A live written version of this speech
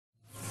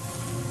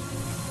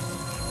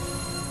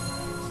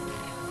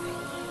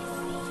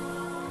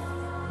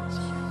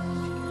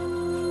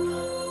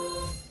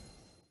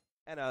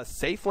And a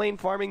safe lane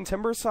farming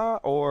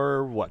Timbersaw,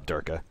 or what,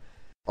 Durka?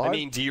 I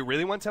mean, do you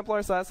really want Templar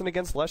Assassin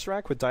against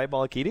Leshrac with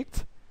Diabolic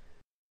Edict?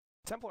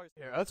 Templar.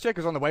 Yeah,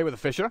 Earthshaker's on the way with a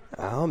Fisher.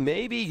 Oh,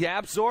 maybe.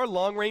 YapzOr,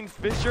 long-range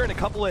Fisher, and a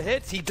couple of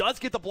hits. He does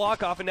get the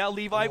block off, and now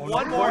Levi,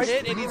 one more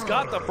hit, and he's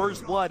got the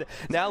first blood.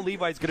 Now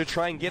Levi's going to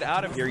try and get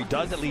out of here. He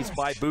does at least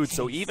buy boots,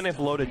 so even if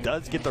Loda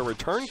does get the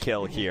return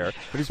kill here,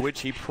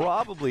 which he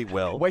probably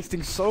will.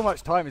 Wasting so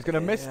much time. He's going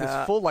to miss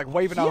this full, like,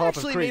 wave and a half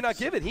of creeps. He actually may not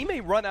give it. He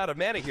may run out of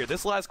mana here.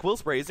 This last Quill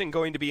Spray isn't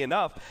going to be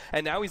enough,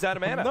 and now he's out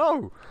of mana.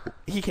 No!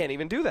 He can't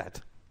even do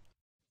that.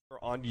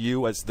 On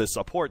you as the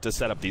support to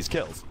set up these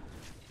kills.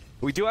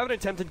 We do have an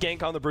attempted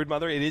gank on the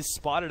Broodmother. It is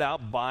spotted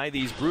out by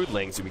these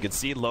Broodlings. And we can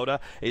see Loda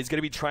is going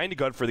to be trying to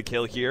go for the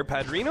kill here.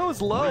 Padrino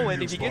is low,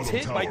 and if he gets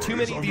hit by too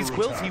many of these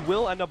quills, he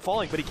will end up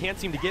falling, but he can't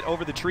seem to get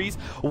over the trees.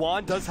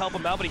 Juan does help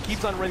him out, but he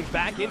keeps on running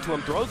back into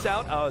him. Throws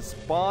out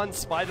spawn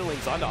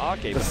Spiderlings onto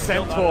Akke. The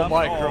Centaur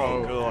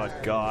micro. Oh,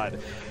 good God.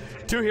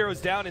 2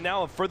 heroes down, and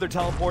now a further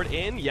teleport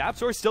in.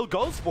 YapzOr still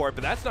goes for it,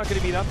 but that's not going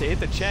to be enough to hit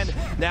the Chen.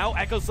 Now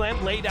Echo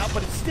Slam laid out,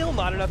 but it's still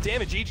not enough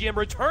damage. EGM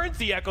returns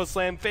the Echo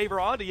Slam favor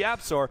onto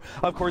YapzOr.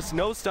 Of course,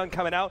 no stun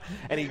coming out,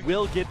 and he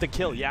will get the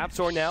kill.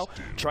 YapzOr now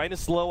trying to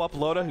slow up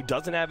Loda, who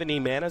doesn't have any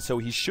mana, so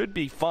he should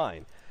be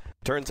fine.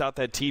 Turns out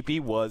that TP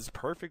was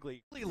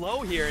perfectly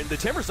low here, and the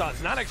Timbersaw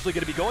is not actually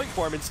going to be going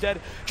for him. Instead,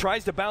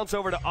 tries to bounce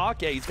over to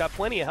Akke. He's got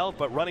plenty of health,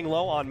 but running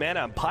low on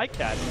mana. And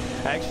Pajkatt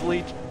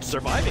actually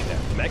surviving there.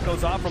 The mech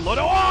goes off from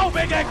Loda. Oh,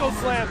 big Echo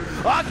Slam!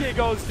 Akke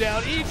goes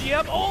down.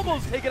 EGM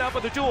almost taken out by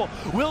the duel.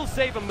 Will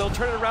save him. They'll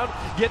turn it around,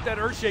 get that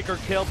Earthshaker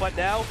kill, but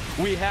now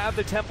we have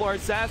the Templar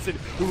Assassin,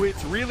 who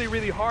hits really,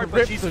 really hard,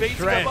 but she's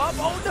facing him up.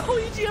 Oh no,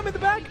 EGM in the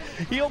back!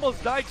 He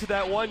almost died to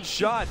that one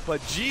shot,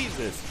 but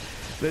Jesus.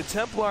 The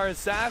Templar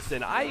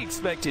Assassin, I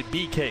expected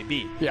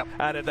BKB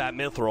out of that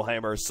Mithril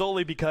Hammer,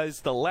 solely because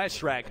the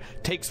Leshrac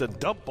takes a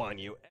dump on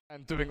you.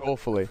 And doing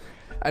awfully.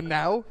 And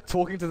now,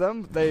 talking to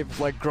them, they've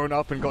like grown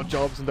up and got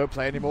jobs and don't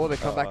play anymore. They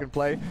come back and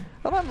play.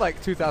 And I'm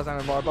like 2,000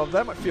 and more above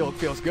them. It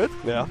feels good.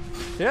 Yeah.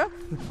 Yeah?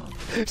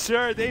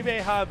 Sure, they may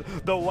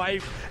have the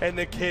wife and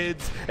the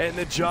kids and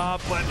the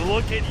job, but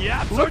look at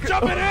YapzOr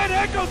jumping in!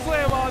 Echo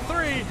Slam on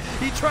 3!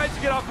 He tries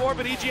to get off more,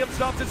 but EGM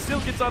stops it,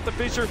 still gets off the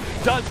Fisher,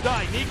 does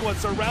die. Nikwa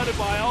surrounded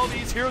by all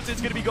these heroes is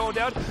going to be going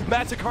down.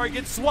 Matsakari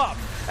gets swapped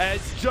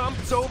as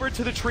jumps over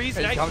to the trees.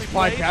 Here comes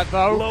Pajkatt,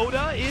 though.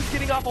 Loda is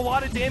getting off a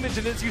lot of damage,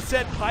 and as you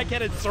said,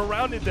 Pajkatt had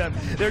surrounded them.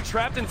 They're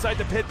trapped inside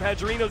the pit.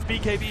 Padrino's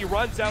BKB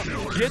runs out,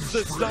 gets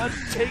the stun,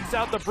 takes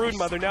out the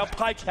Broodmother. Now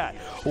Pajkatt,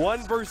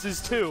 1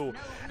 versus 2,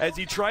 as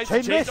he tries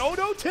to chase. Oh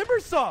no,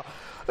 Timbersaw!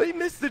 He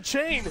missed the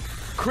chain.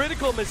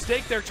 Critical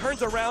mistake there.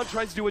 Turns around,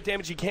 tries to do what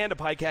damage he can to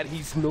Pajkatt.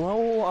 He's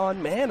low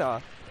on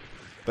mana,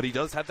 but he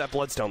does have that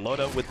Bloodstone.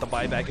 Loda with the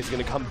buyback is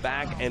going to come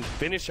back and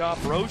finish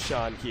off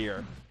Roshan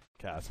here.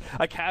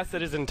 A cast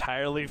that is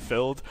entirely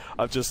filled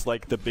of just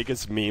like the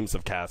biggest memes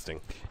of casting.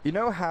 You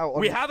know how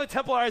we have a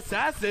Templar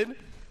Assassin.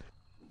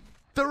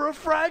 The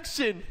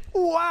refraction.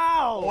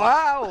 Wow.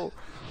 Wow.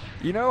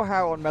 You know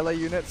how on melee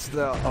units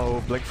the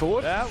blink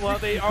forward? Yeah, well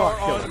they are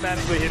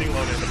automatically hitting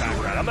Loda in the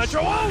background. I'm not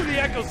sure. Oh,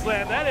 the Echo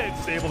Slam. That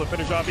is able to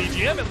finish off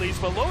EGM at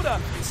least, but Loda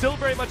still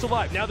very much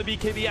alive. Now the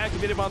BKB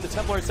activated on the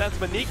Templar Assassin,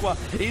 but Nikwa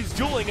is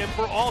dueling him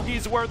for all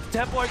he's worth.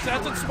 Templar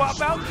Assassin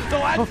swap out. The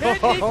last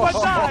hit, Nikwa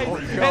dies,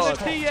 and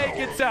the TA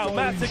gets out.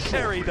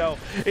 Matsakari, though,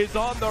 is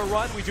on the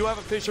run. We do have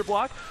a Fisher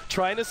block,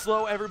 trying to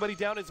slow everybody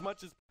down as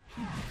much as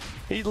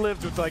he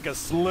lived with like a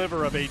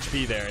sliver of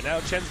HP there.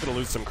 Now Chen's going to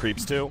lose some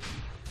creeps too.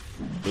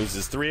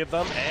 Loses 3 of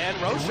them,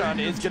 and Roshan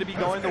is going to be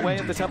going the way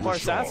of the Templar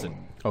Assassin.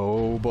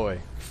 Oh boy.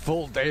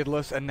 Full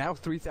Daedalus, and now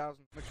 3,000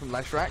 from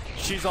Leshrac.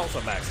 She's also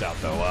maxed out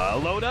though.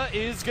 Loda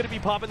is going to be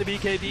popping the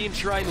BKB and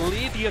try and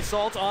lead the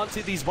assault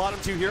onto these bottom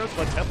 2 heroes,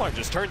 but Templar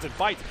just turns and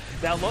fights.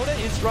 Now Loda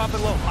is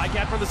dropping low.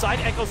 Pajkatt from the side,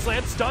 Echo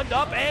Slam stunned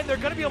up, and they're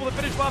going to be able to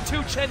finish off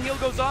 2. Chen heal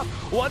goes off.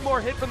 1 more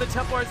hit from the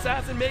Templar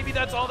Assassin. Maybe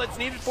that's all that's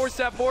needed.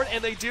 4-step forward,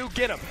 and they do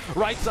get him.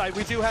 Right side,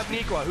 we do have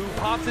Nikwa, who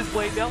pops his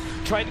blade mail,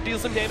 trying to deal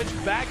some damage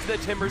back to the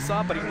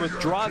Timbersaw, but he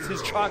withdraws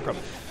his Chakram.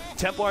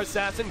 Templar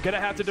Assassin gonna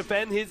have to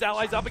defend his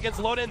allies up against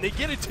Loda, and they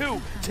get it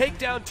 2. Take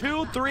down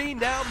 2, 3,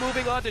 now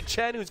moving on to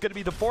Chen, who's gonna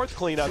be the 4th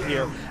cleanup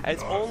here,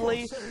 as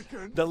only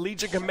the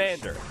Legion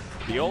Commander,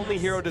 the only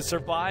hero to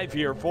survive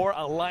here for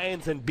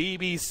Alliance and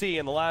BBC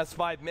in the last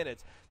 5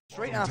 minutes.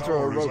 Straight after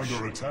a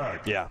Roche.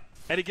 Yeah.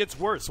 And it gets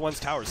worse once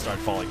towers start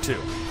falling too,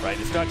 right?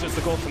 It's not just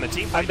the goal from the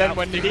team. And then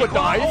when Nikwa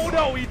dies... Oh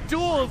no, he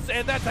duels,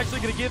 and that's actually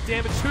going to give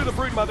damage to the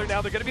Broodmother.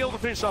 Now they're going to be able to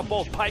finish off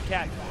both.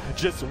 Pajkatt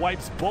just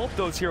wipes both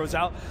those heroes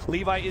out.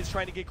 Levi is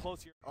trying to get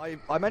close here.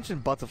 I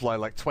mentioned Butterfly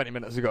like 20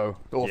 minutes ago,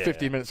 or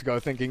 15 minutes ago,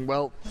 thinking,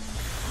 well,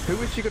 who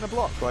is she going to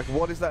block? Like,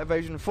 what is that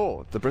evasion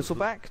for? The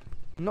Bristleback?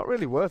 Not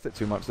really worth it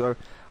too much, though.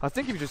 I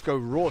think if you just go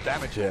raw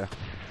damage here,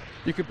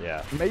 you could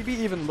maybe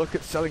even look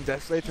at selling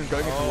Desolator and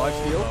going into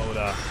lifesteal.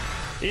 Loda.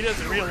 He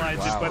doesn't realize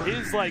this, but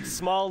his like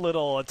small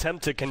little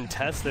attempt to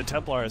contest the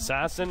Templar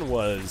Assassin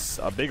was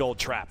a big old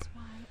trap.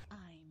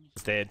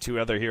 They had two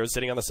other heroes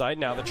sitting on the side.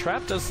 Now the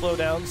trap does slow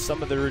down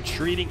some of the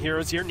retreating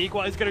heroes here.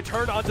 Nikwa is going to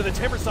turn onto the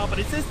Timbersaw, but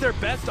is this their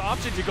best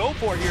option to go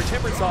for here?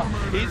 Timbersaw,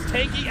 he's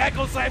tanky.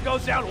 Echo Slam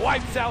goes down,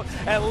 wipes out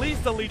at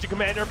least the Legion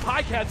Commander.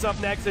 Pajkatt's up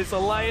next. His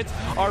Alliance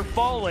are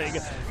falling.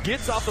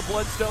 Gets off the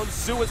Bloodstone.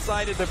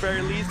 Suicide at the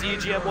very least.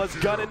 EGM was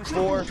gunning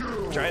for,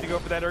 trying to go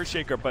for that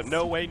Earthshaker, but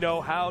no way,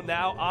 no how.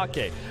 Now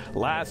Akke,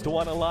 last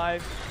one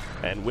alive,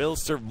 and will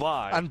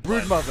survive. And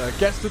Broodmother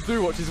gets to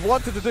do what she's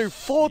wanted to do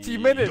 40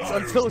 minutes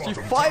until she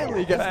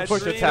finally gets to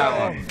push a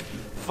tower.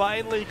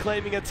 Finally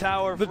claiming a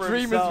tower for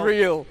dream himself. is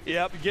real.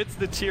 Yep, gets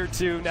the tier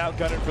 2, now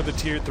gunning for the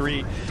tier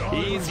 3.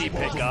 Easy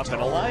pickup,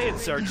 and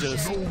Alliance are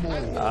just...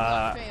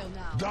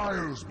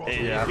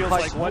 it feels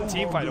like one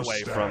team fight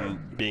away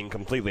from being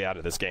completely out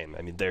of this game.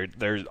 I mean,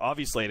 they're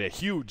obviously at a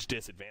huge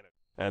disadvantage.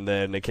 And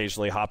then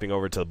occasionally hopping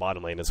over to the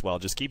bottom lane as well.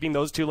 Just keeping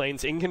those two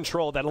lanes in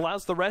control. That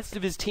allows the rest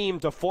of his team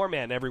to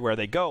 4-man everywhere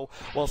they go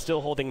while still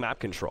holding map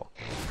control.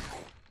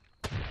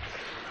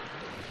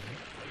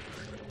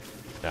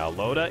 Now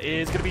Loda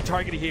is going to be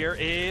targeted here.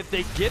 If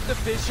they get the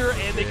Fisher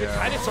and they can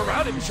kind of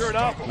surround him, sure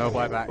enough. No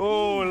buyback.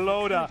 Oh,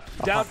 Loda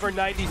down for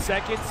 90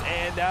 seconds,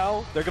 and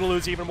now they're going to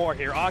lose even more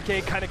here.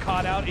 Akke kind of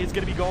caught out, is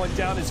going to be going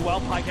down as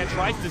well. Pajkatt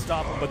tries to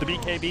stop him, but the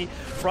BKB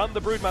from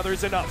the Broodmother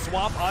is enough.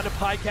 Swap onto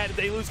Pajkatt.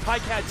 They lose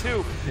Pajkatt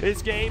too.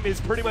 This game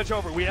is pretty much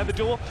over. We have the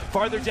duel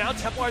farther down.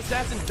 Templar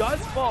Assassin does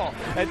fall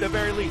at the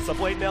very least. The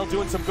Blade Mail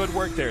doing some good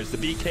work there as the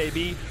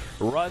BKB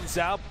runs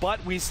out,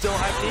 but we still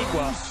have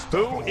Nikwa,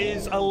 who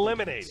is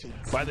eliminated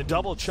by the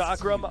double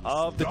chakram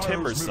of the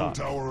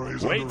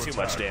Timbersaw. Way too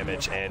much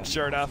damage, and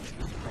sure enough,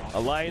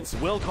 Alliance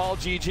will call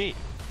GG.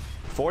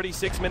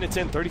 46 minutes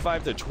in,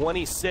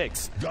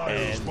 35-26,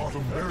 and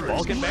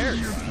Balkan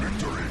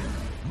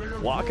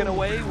Bears walking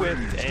away with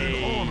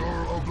a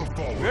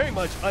very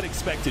much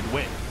unexpected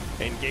win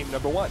in game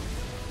number 1.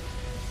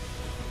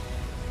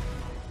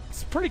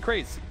 It's pretty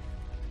crazy.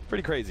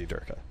 Pretty crazy,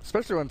 Durka.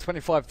 Especially when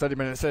 25-30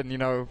 minutes in, you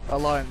know,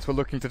 Alliance were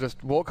looking to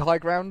just walk high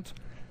ground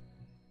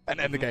and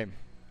end the game.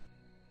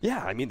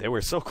 Yeah, I mean, they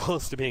were so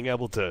close to being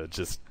able to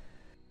just...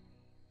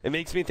 It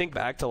makes me think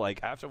back to, like,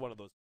 after one of those...